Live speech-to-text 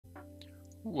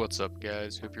What's up,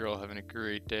 guys? Hope you're all having a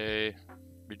great day.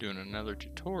 We're doing another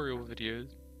tutorial video.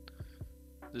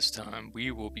 This time we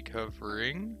will be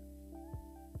covering,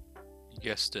 you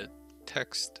guessed it,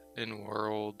 text in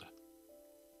world.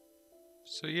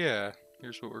 So yeah,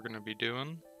 here's what we're going to be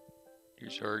doing.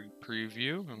 Here's our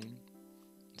preview, and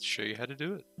let's show you how to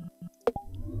do it.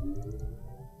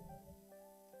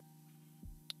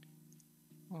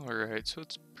 Alright, so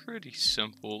it's pretty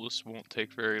simple. This won't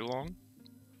take very long.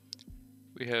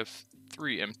 We have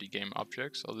 3 empty game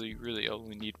objects, although you really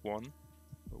only need 1,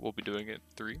 but we'll be doing it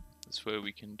 3. This way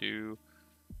we can do,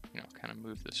 kind of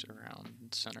move this around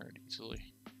and center it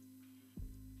easily.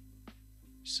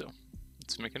 So,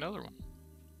 let's make another one.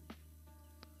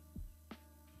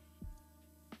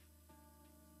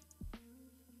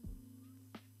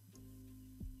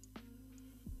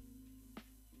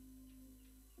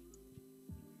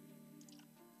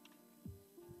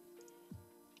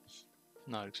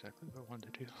 Not exactly what I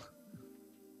wanted to do.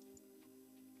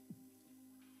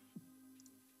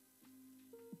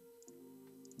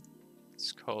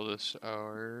 Let's call this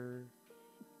our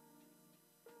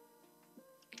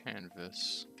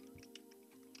canvas.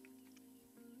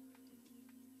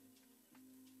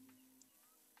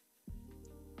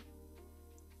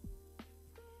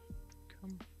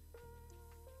 Come.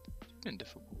 It's been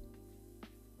difficult.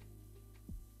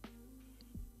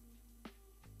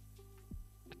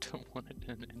 I don't want it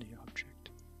in any object.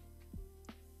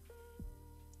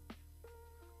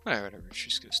 Alright, whatever, it's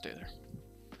just gonna stay there.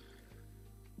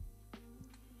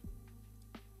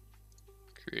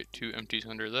 Create 2 empties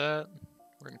under that.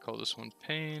 We're gonna call this one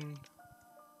pane.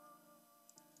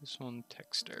 This one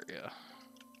text area.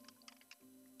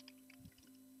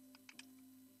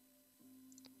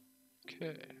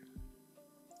 Okay.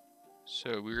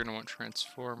 So we're gonna want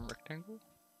transform rectangle.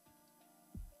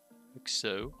 Like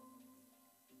so.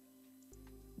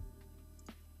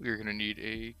 We're gonna need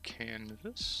a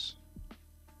canvas.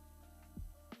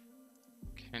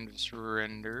 Canvas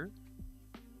render.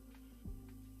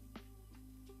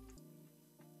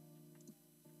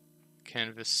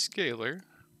 Canvas scaler,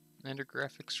 and a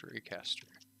graphics raycaster.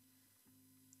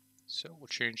 So we'll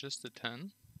change this to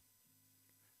 10.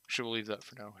 Actually, we'll leave that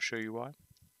for now. I'll show you why.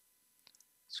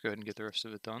 Let's go ahead and get the rest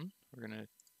of it done. We're going to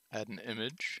add an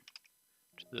image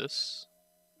to this.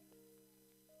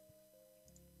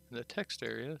 And the text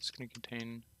area is going to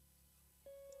contain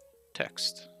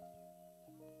text.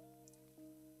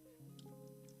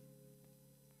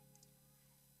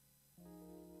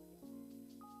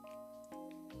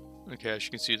 Okay, as you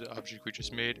can see, the object we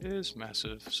just made is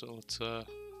massive, so let's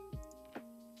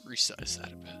resize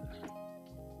that a bit.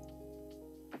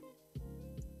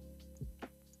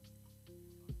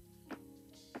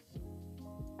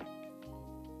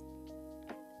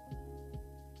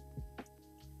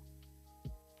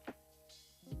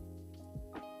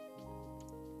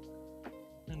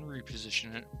 And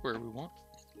reposition it where we want.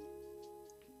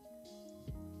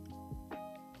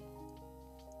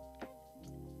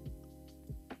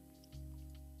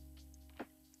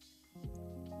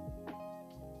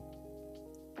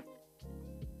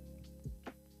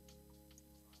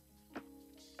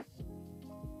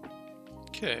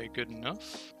 Okay, good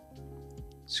enough.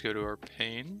 Let's go to our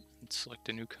pane and select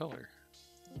a new color.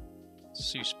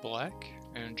 Let's use black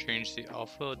and change the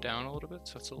alpha down a little bit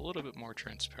so it's a little bit more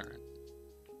transparent.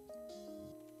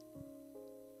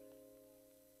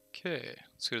 Okay,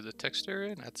 let's go to the text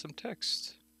area and add some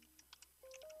text.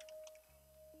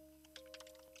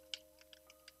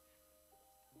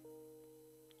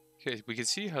 Okay, we can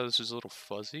see how this is a little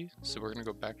fuzzy, so we're going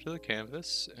to go back to the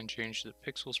canvas and change the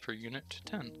pixels per unit to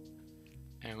 10.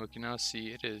 And we can now see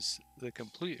it is the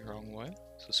complete wrong way.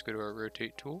 So let's go to our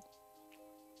rotate tool.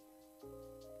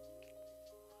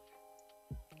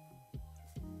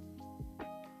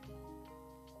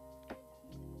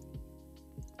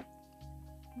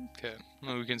 Okay,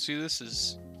 well, we can see this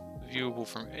is viewable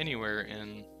from anywhere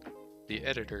in the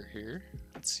editor here.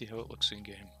 Let's see how it looks in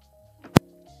game.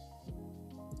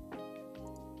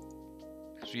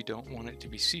 Because we don't want it to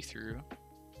be see-through.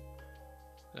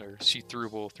 Or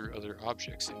see-throughable through other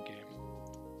objects in game.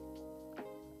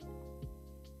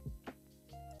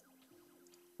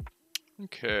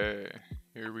 Okay,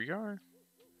 here we are.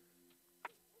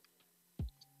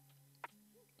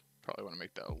 Probably want to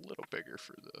make that a little bigger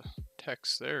for the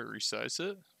text there, resize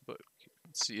it, but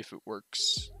let's see if it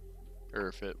works, or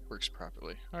if it works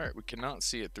properly. Alright, we cannot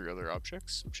see it through other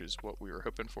objects, which is what we were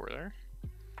hoping for there.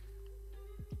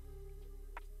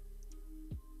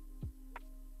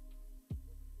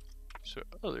 So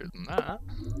other than that,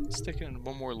 let's take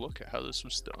one more look at how this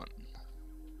was done.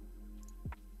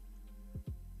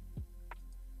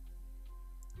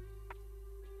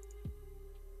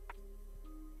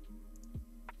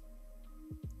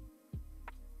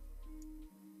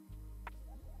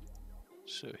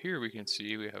 So here we can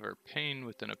see we have our pane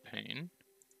within a pane.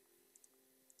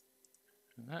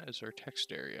 And that is our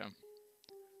text area.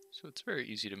 So it's very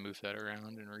easy to move that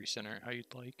around and recenter it how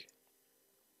you'd like.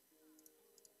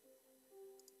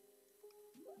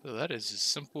 So that is as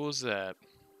simple as that.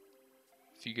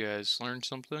 If you guys learned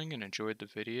something and enjoyed the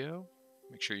video,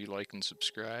 make sure you like and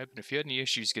subscribe. And if you had any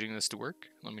issues getting this to work,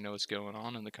 let me know what's going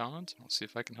on in the comments. I'll see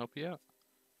if I can help you out.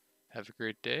 Have a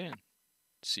great day and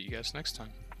see you guys next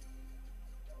time.